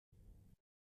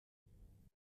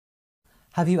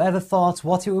Have you ever thought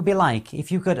what it would be like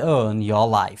if you could own your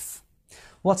life?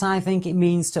 What I think it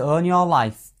means to own your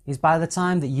life is by the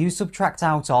time that you subtract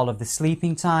out all of the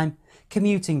sleeping time,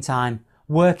 commuting time,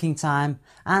 working time,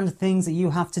 and things that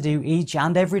you have to do each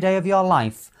and every day of your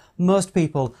life, most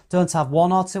people don't have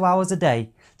 1 or 2 hours a day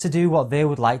to do what they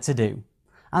would like to do.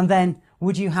 And then,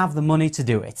 would you have the money to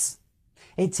do it?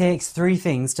 It takes 3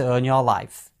 things to own your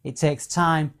life. It takes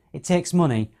time, it takes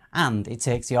money, and it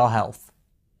takes your health.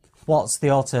 What's the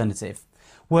alternative?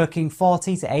 Working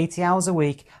 40 to 80 hours a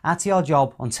week at your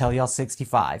job until you're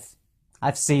 65.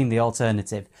 I've seen the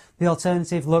alternative. The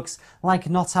alternative looks like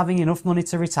not having enough money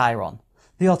to retire on.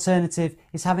 The alternative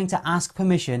is having to ask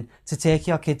permission to take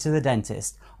your kid to the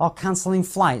dentist, or cancelling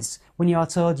flights when you are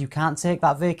told you can't take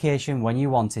that vacation when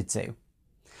you wanted to.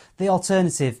 The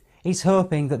alternative is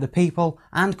hoping that the people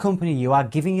and company you are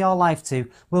giving your life to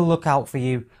will look out for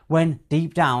you when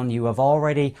deep down you have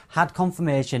already had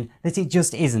confirmation that it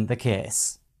just isn't the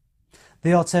case.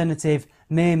 The alternative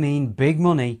may mean big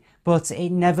money, but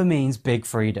it never means big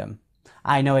freedom.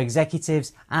 I know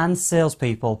executives and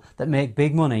salespeople that make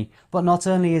big money, but not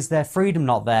only is their freedom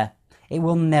not there, it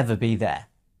will never be there.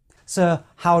 So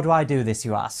how do I do this,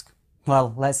 you ask?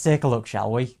 Well, let's take a look,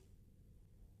 shall we?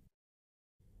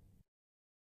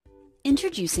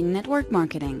 Introducing network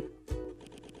marketing.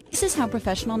 This is how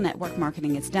professional network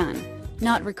marketing is done.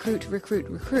 Not recruit, recruit,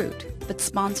 recruit, but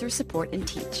sponsor, support, and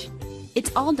teach.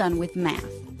 It's all done with math.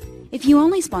 If you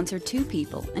only sponsored 2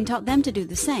 people and taught them to do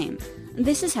the same,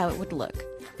 this is how it would look.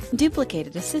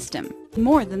 Duplicated a system,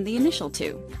 more than the initial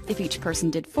 2. If each person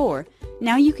did 4,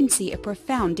 now you can see a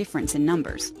profound difference in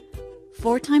numbers.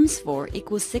 4 times 4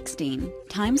 equals 16,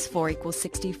 times 4 equals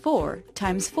 64,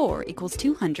 times 4 equals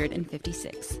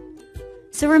 256.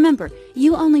 So remember,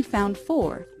 you only found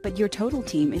 4, but your total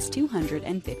team is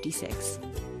 256.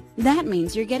 That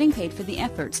means you're getting paid for the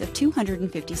efforts of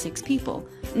 256 people,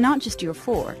 not just your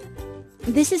 4.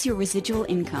 This is your residual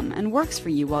income and works for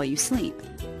you while you sleep.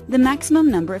 The maximum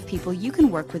number of people you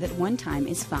can work with at one time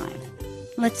is 5.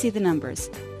 Let's see the numbers.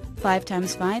 5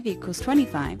 times 5 equals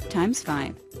 25 times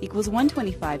 5 equals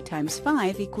 125 times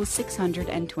 5 equals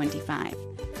 625.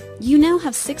 You now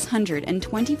have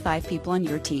 625 people on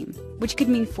your team, which could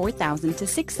mean $4,000 to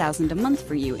 $6,000 a month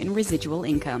for you in residual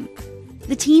income.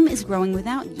 The team is growing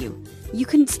without you. You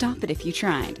couldn't stop it if you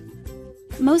tried.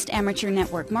 Most amateur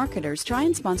network marketers try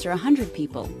and sponsor 100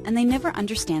 people, and they never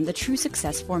understand the true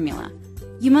success formula.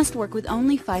 You must work with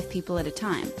only 5 people at a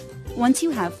time. Once you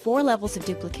have 4 levels of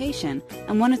duplication,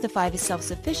 and one of the 5 is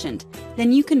self-sufficient,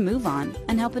 then you can move on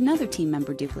and help another team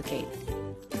member duplicate.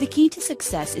 The key to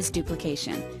success is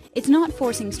duplication. It's not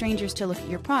forcing strangers to look at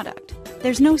your product.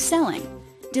 There's no selling.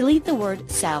 Delete the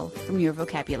word sell from your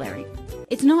vocabulary.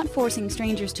 It's not forcing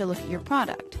strangers to look at your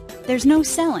product. There's no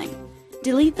selling.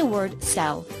 Delete the word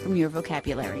sell from your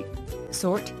vocabulary.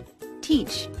 Sort,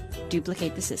 teach,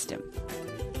 duplicate the system.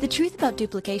 The truth about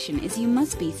duplication is you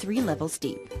must be 3 levels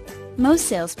deep. Most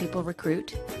salespeople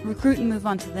recruit and move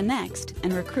on to the next,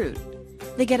 and recruit.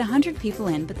 They get 100 people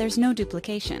in, but there's no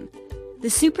duplication. The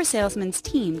super salesman's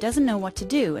team doesn't know what to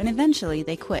do, and eventually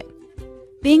they quit.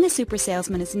 Being a super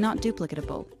salesman is not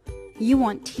duplicatable. You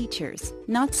want teachers,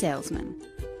 not salesmen.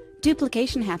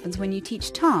 Duplication happens when you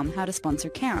teach Tom how to sponsor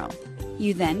Carol.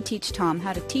 You then teach Tom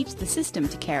how to teach the system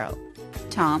to Carol.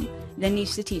 Tom then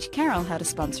needs to teach Carol how to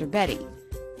sponsor Betty.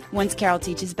 Once Carol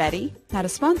teaches Betty how to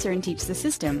sponsor and teach the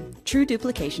system, true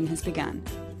duplication has begun.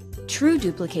 True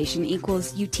duplication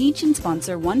equals you teach and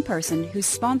sponsor one person who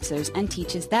sponsors and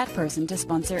teaches that person to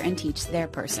sponsor and teach their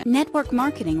person. Network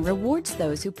marketing rewards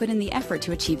those who put in the effort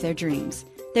to achieve their dreams.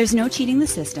 There's no cheating the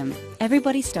system.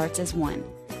 Everybody starts as one.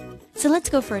 So let's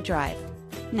go for a drive.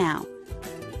 Now,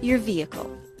 your vehicle.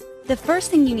 The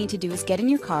first thing you need to do is get in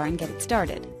your car and get it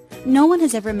started. No one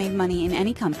has ever made money in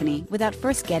any company without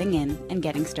first getting in and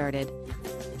getting started.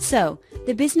 So,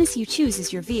 the business you choose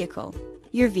is your vehicle.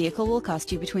 Your vehicle will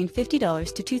cost you between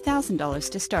 $50 to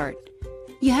 $2,000 to start.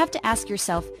 You have to ask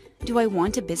yourself, do I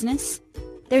want a business?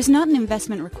 There's not an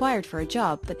investment required for a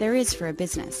job, but there is for a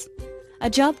business. A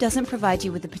job doesn't provide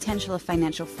you with the potential of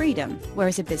financial freedom,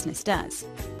 whereas a business does,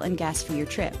 and gas for your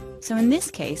trip. So in this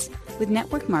case, with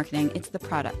network marketing, it's the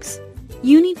products.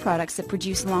 You need products that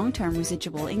produce long-term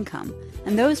residual income,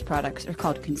 and those products are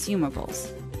called consumables.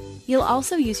 You'll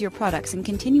also use your products and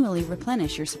continually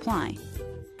replenish your supply.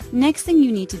 Next thing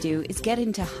you need to do is get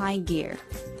into high gear.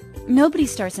 Nobody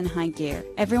starts in high gear,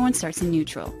 everyone starts in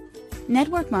neutral.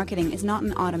 Network marketing is not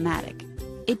an automatic.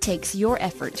 It takes your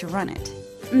effort to run it.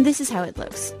 And this is how it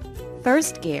looks.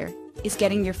 First gear is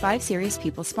getting your 5 serious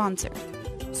people sponsored.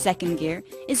 Second gear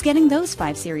is getting those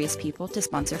 5 serious people to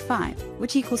sponsor 5,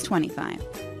 which equals 25.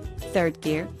 Third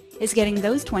gear is getting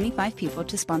those 25 people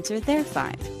to sponsor their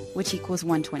 5, which equals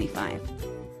 125.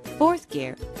 Fourth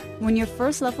gear, when your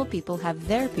first level people have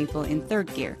their people in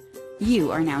third gear,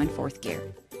 you are now in fourth gear.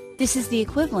 This is the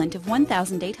equivalent of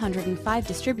 1,805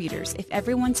 distributors if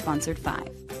everyone sponsored 5.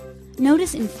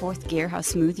 Notice in fourth gear how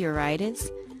smooth your ride is?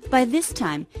 By this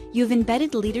time, you've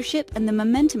embedded leadership and the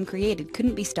momentum created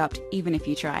couldn't be stopped even if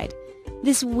you tried.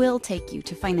 This will take you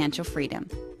to financial freedom.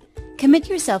 Commit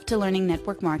yourself to learning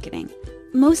network marketing.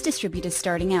 Most distributors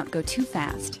starting out go too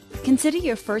fast. Consider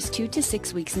your first 2 to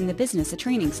 6 weeks in the business a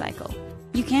training cycle.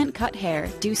 You can't cut hair,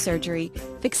 do surgery,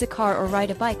 fix a car, or ride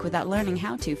a bike without learning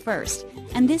how to first,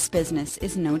 and this business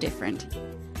is no different.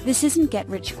 This isn't get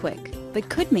rich quick, but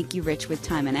could make you rich with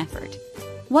time and effort.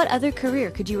 What other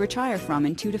career could you retire from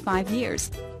in 2 to 5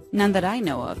 years? None that I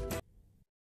know of.